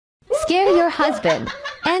Scare your husband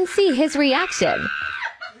and see his reaction. Lord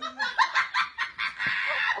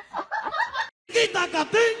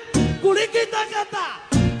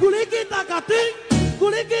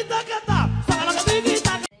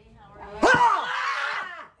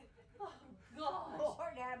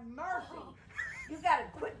have mercy. You gotta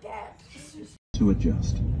quit that. To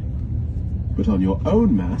adjust. Put on your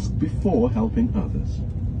own mask before helping others.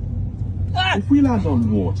 If we land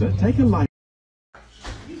on water, take a life.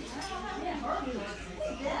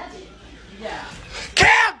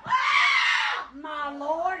 My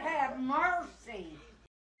Lord have mercy.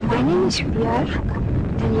 My name is Pierre,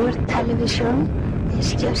 and your television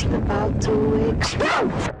is just about to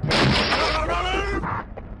explode.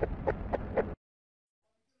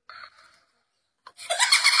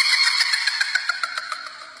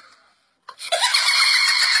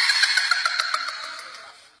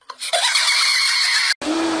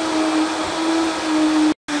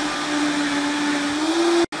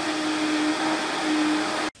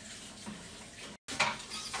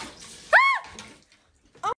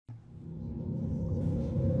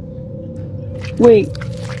 Wait.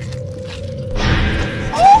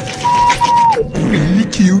 Really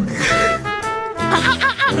cute.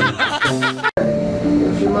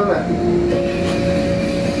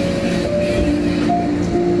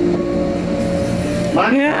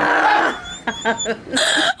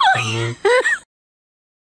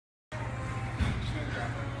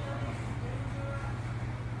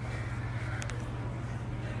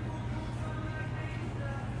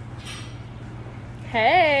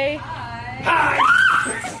 Hey. Hi.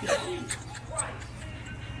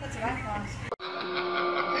 That's what I thought.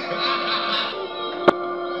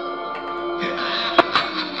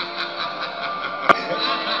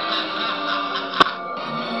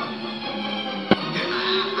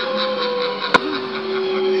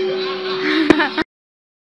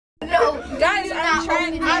 Guys, I'm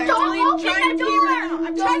trying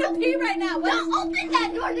to pee right now. Don't open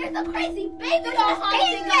that door. There's a crazy baby doll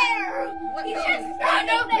in there. You just stop.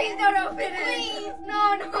 No, please don't open it. Please, no.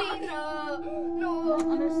 I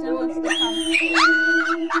understand what's going on.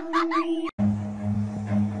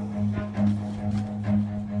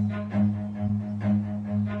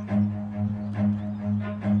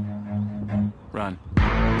 Run.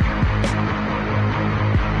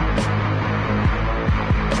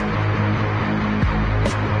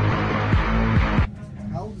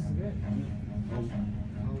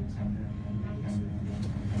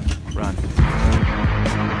 Run.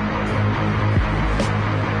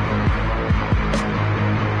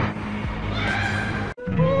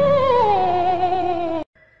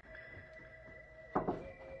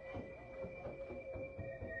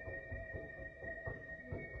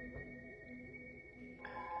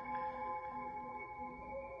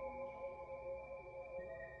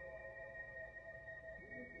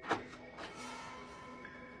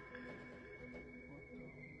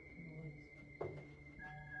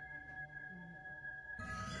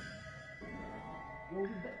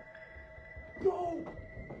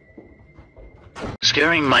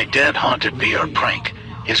 Scaring my dad haunted me or prank.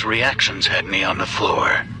 His reactions had me on the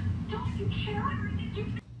floor.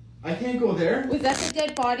 I can't go there. Was that the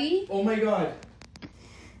dead body? Oh my god.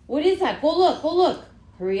 What is that? Go look.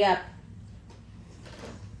 Hurry up.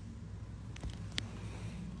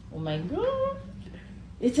 Oh my god.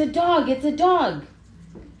 It's a dog. It died.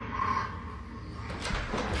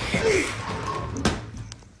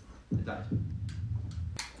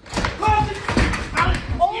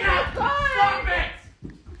 Oh my god. Stop it!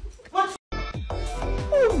 What's...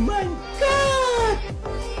 Oh my god!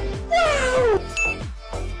 Wow!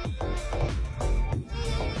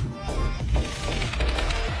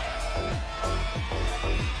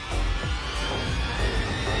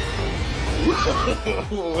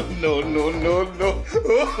 No.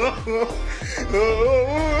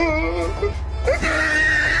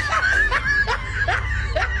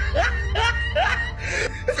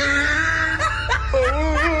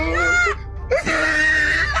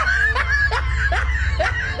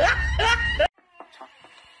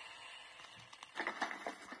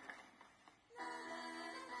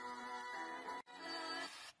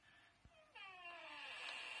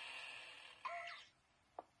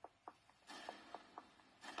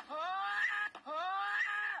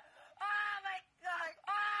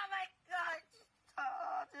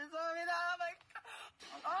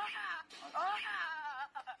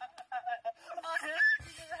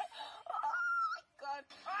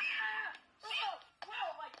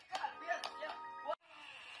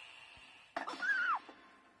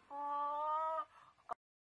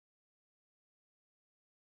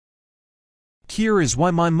 Here is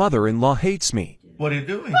why my mother-in-law hates me. What are you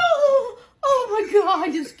doing? Oh. my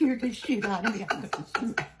God, you scared the shit out of me.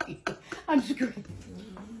 I'm scared.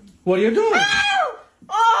 What are you doing? Oh!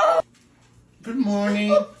 Oh! Good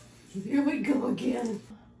morning. Here we go again.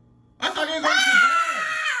 I thought you were going to bed.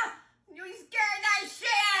 You scared that shit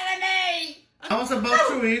out of me! I was about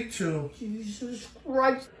to eat too. Jesus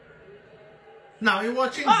Christ. Now you're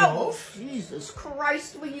watching golf. Jesus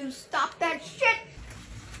Christ, will you stop that shit?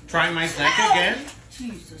 Try my snack again.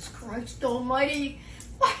 Jesus Christ almighty.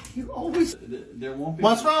 Why you always... There won't be...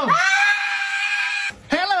 What's wrong?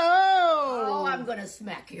 Hello! Oh, I'm gonna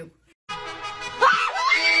smack you.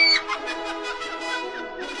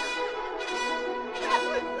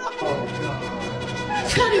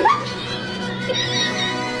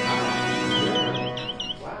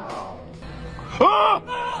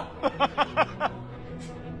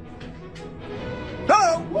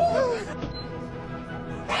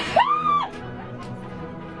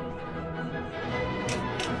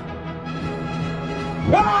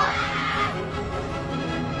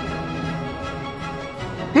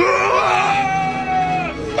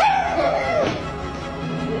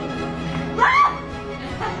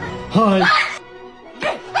 Hi.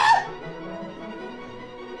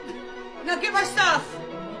 Now get my stuff.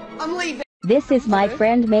 I'm leaving. This is my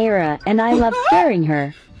friend Mayra, and I love scaring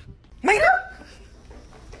her. Mayra?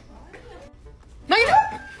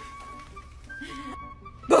 Mayra?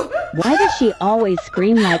 Why does she always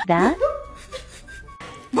scream like that?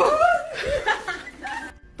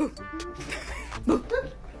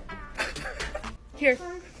 Here.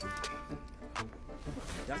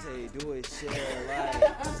 That's how you do it, shit,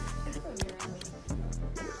 like...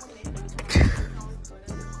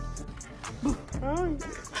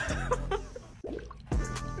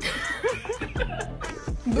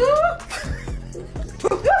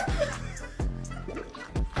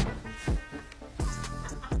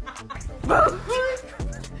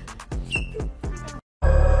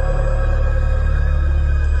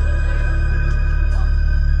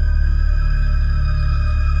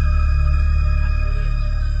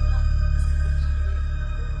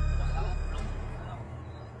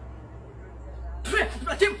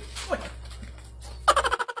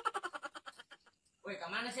 Woi,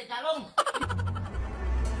 kemana sih calung?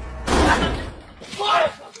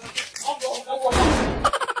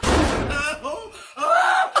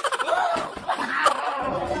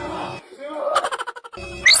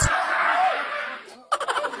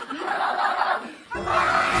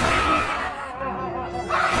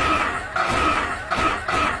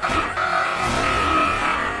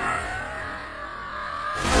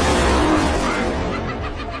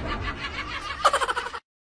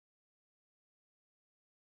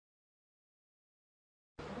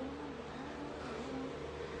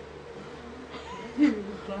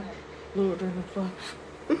 Lord in the flesh.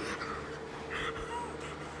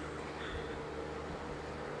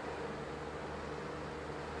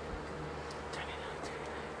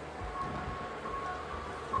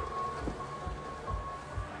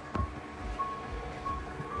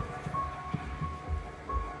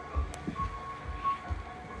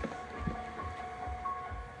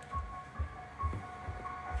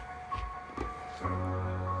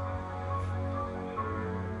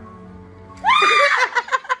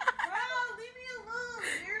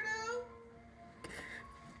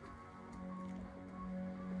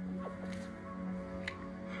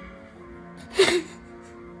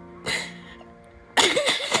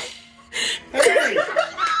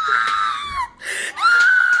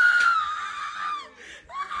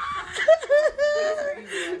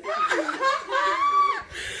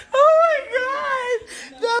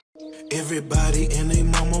 Everybody and they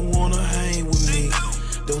mama wanna hang with me.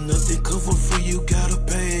 Don't nothing come for free, you gotta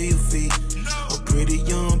pay a fee. A pretty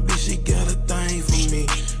young bitch, she got a thing for me.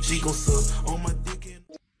 She gon' suck on my dick and...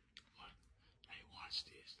 Hey, watch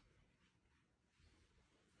this.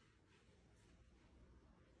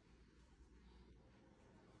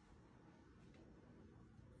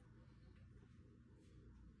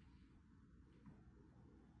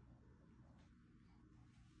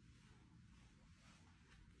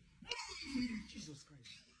 Jesus Christ.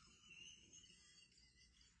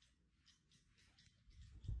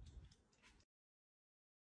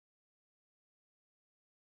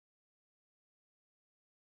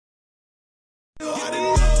 Get the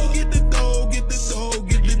dough, get the dough, get the dough,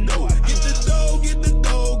 get the dough, get the dough, get the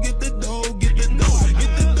dough, get the dough, get the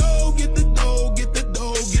dough, get the dough, get the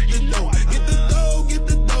dough, get the dough, get the dough, get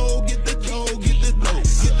the dough, get the dough, get the dough,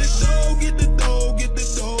 get the dough, get the dough, get the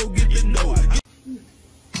dough, get the dough.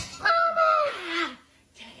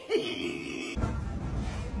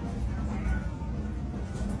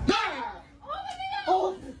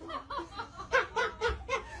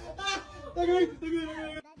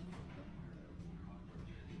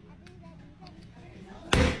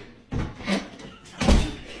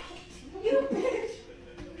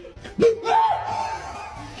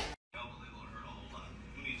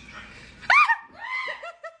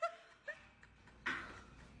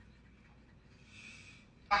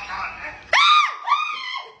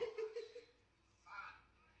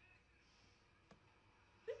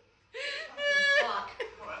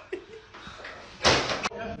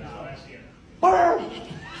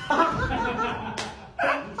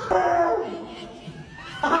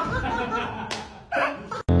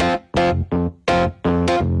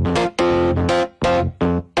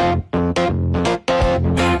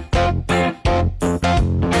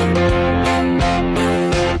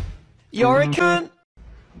 You're a cunt!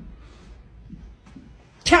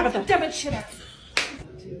 Tabitha, damn it, shit up.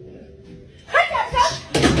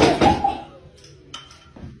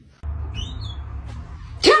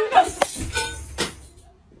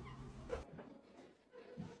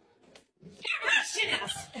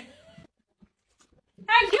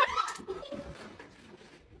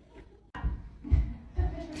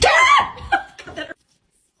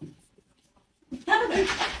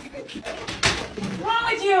 What's wrong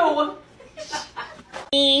with you?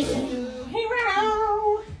 Hey,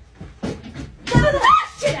 Rao!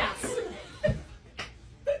 Shit ass!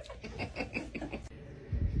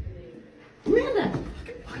 Amanda!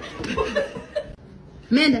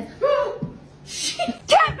 Amanda!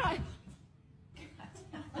 Damn it!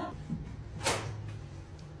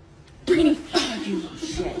 Brittany! Oh, you little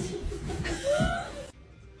shit.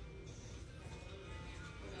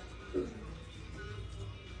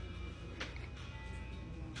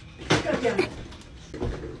 God damn it.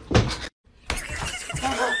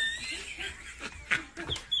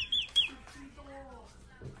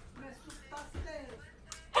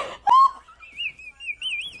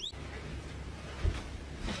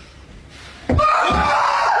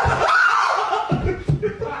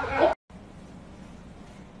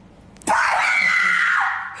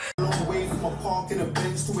 Park in a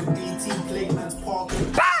Benz to an 18 plate man's park.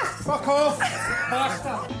 Fuck off!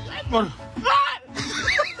 Basta!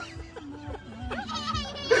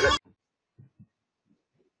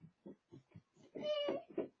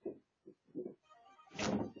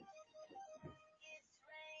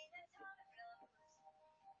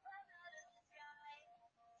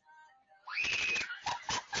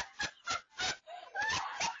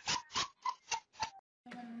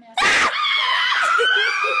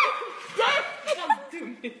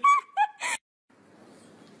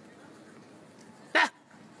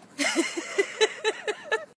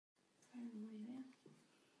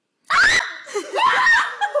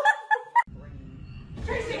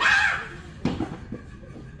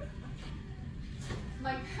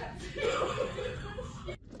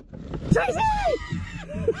 Tracy!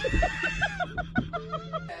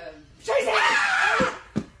 Tracy!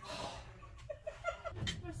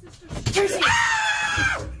 Tracy!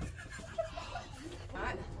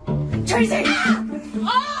 Tracy!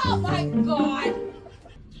 Oh my god!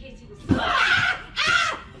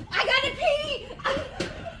 I gotta pee!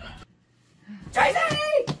 Tracy!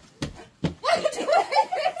 What are you doing?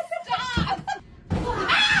 Stop!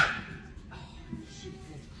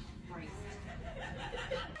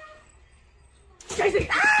 Tracy!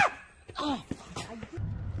 Oh.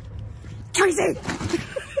 Tracy!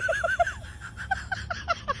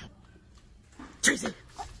 Tracy!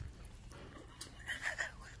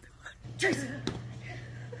 Tracy!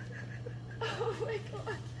 Oh my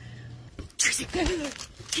god. Tracy!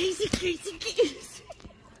 Casey, Casey, Casey!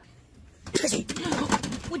 Tracy!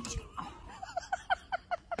 What?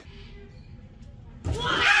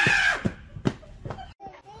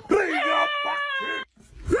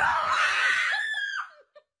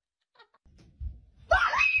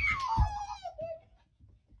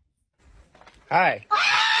 Hi.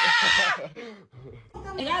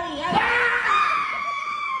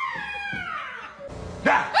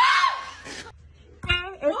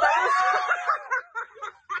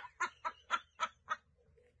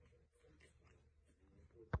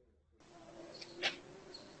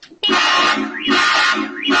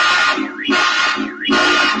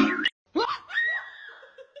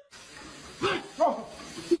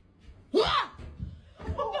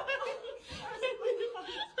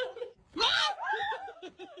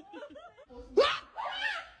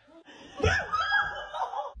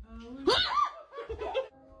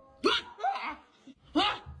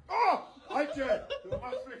 You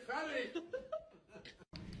must be fatty.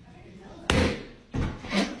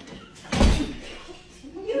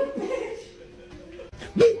 You bitch!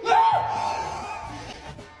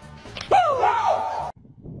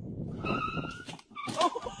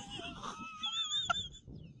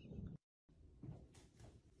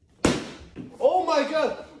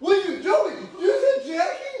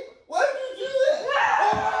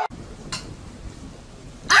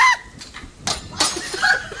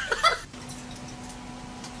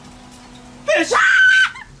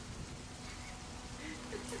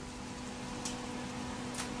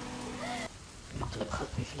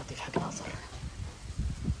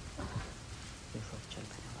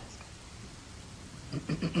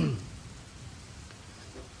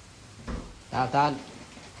 تعال تعال.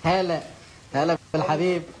 هلا هلا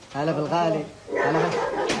بالحبيب، هلا بالغالي، هلا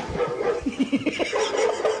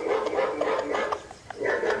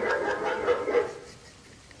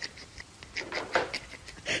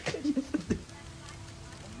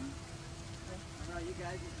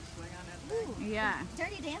Yeah.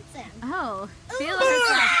 Dirty dancing. Oh, feel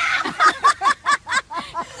herself.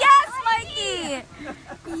 Yes, Mikey.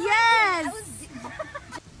 Yes.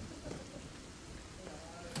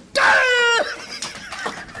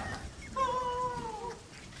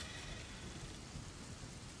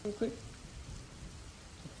 quick.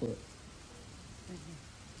 Pull it.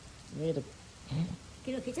 You need to just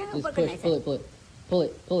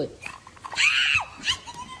pull it.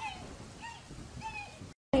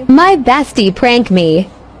 My bestie prank me.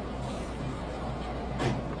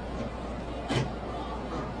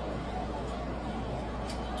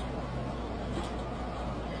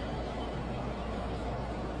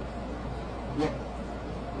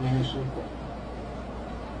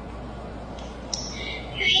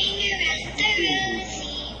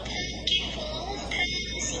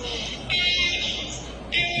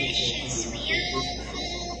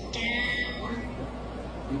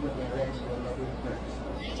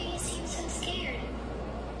 Why do you seem so scared?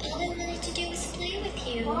 All I wanted to do was play with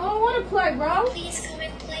you. I don't want to play, bro. Please come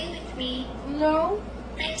and play with me. No.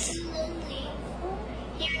 I'm so lonely.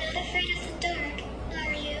 You're not afraid of the dark,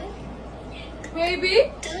 are you?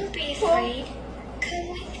 Maybe. Don't be afraid. Come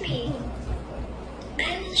with me. I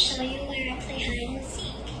will show you where I play hide and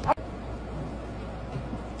seek.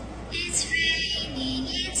 It's raining,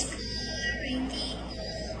 it's pouring, the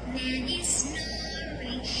old man is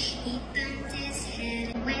snoring. He bumped his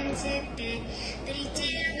head and went to bed, but he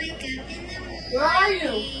didn't wake up in the morning. Where are you?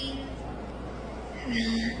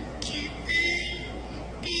 Rockabye,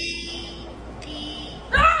 baby.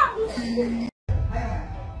 Ah!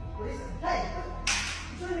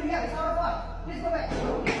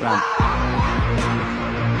 Run.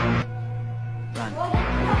 Run.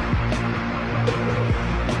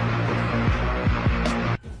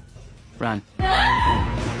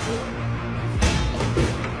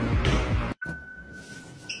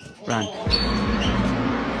 Run. Run.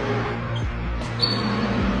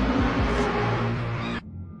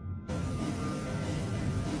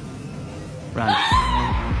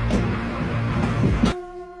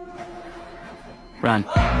 Run. Run.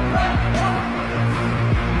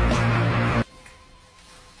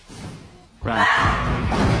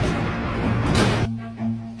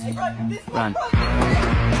 Run. Run.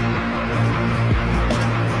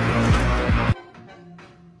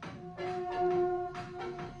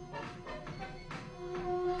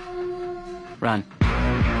 Run.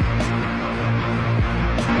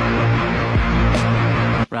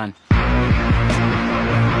 Run.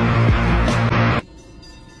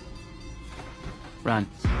 Run.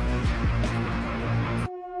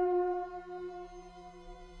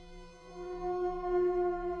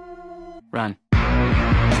 Run.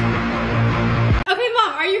 Okay,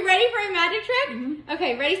 Mom, are you ready for a magic trick?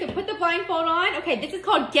 Okay, ready? So put the blindfold on. Okay, this is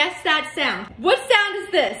called Guess That Sound. What sound is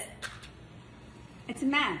this? It's a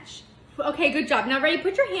match. Okay, good job. Now, ready?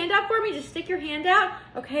 Put your hand out for me. Just stick your hand out.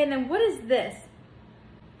 Okay, and then what is this?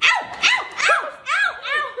 Ow! Ow! Ow! Ow!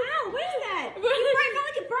 Ow! Ow! What is that? What is it? I felt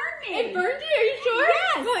like it burned me. It burned you? Are you sure?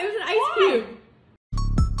 Yes. No, it was an ice cube.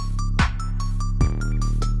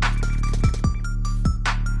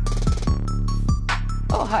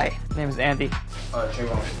 Oh, hi. My name is Andy.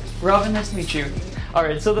 Robin, nice to meet you.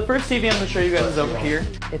 Alright, so the first TV I'm going to show you guys is over here.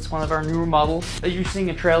 It's one of our newer models. As you're seeing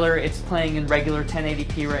a trailer, it's playing in regular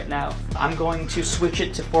 1080p right now. I'm going to switch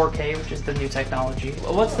it to 4K, which is the new technology.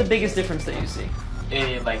 What's the biggest difference that you see?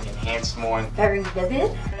 It like enhanced more. Very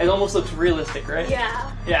vivid. It almost looks realistic, right?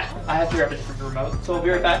 Yeah. Yeah, I have to grab a different remote. So we'll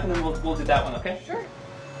be right back and then we'll do that one, okay? Sure.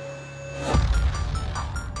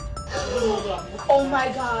 Oh my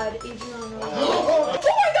god, Adriana. Oh my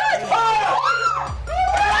god!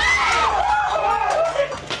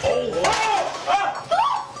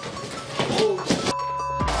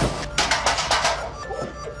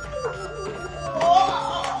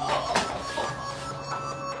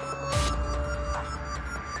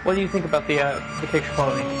 What do you think about the picture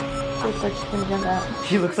quality? Looks like she's gonna jump out.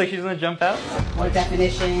 She looks like she's gonna jump out? More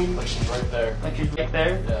definition. Like she's right there. Like she's right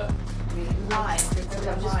there? Yeah.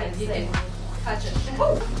 Touch it.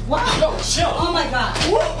 Wow. Yo, chill. Oh my god.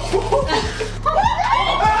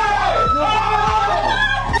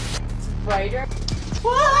 It's brighter.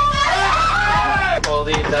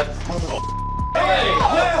 Quality, depth. Hey!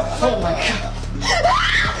 Oh my god.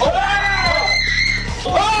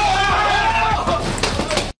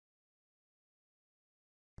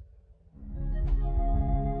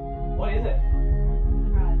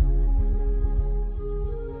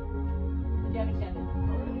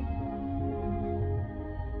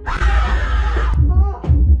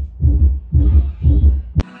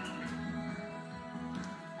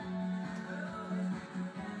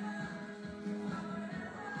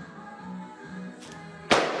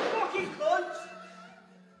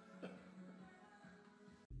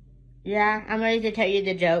 Yeah, I'm ready to tell you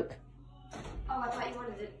the joke. Oh, I thought you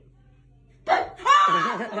wanted to.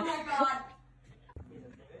 Oh my god.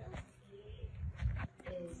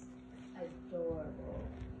 Is adorable.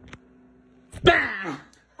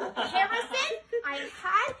 Harrison, I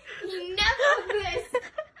had enough of this.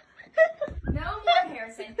 No more,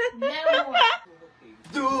 Harrison. No more.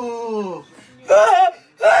 Dude.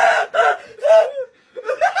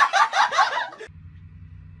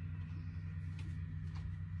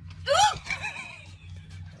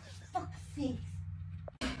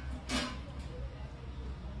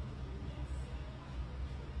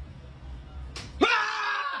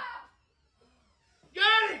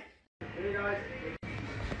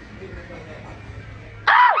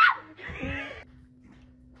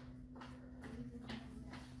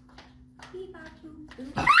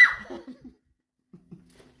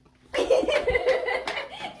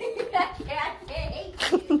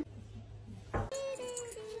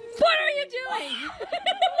 What are you doing?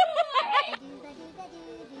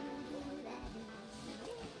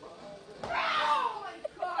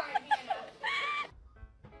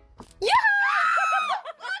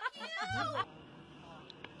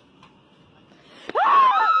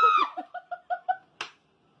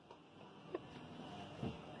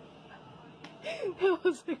 That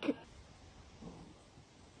was a good.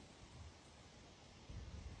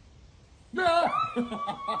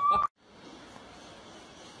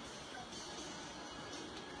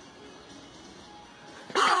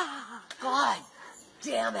 God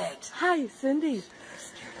damn it. Hi, Cindy.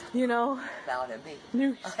 You know, Out of me.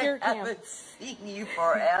 new scare I cam. haven't seen you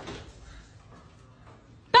forever.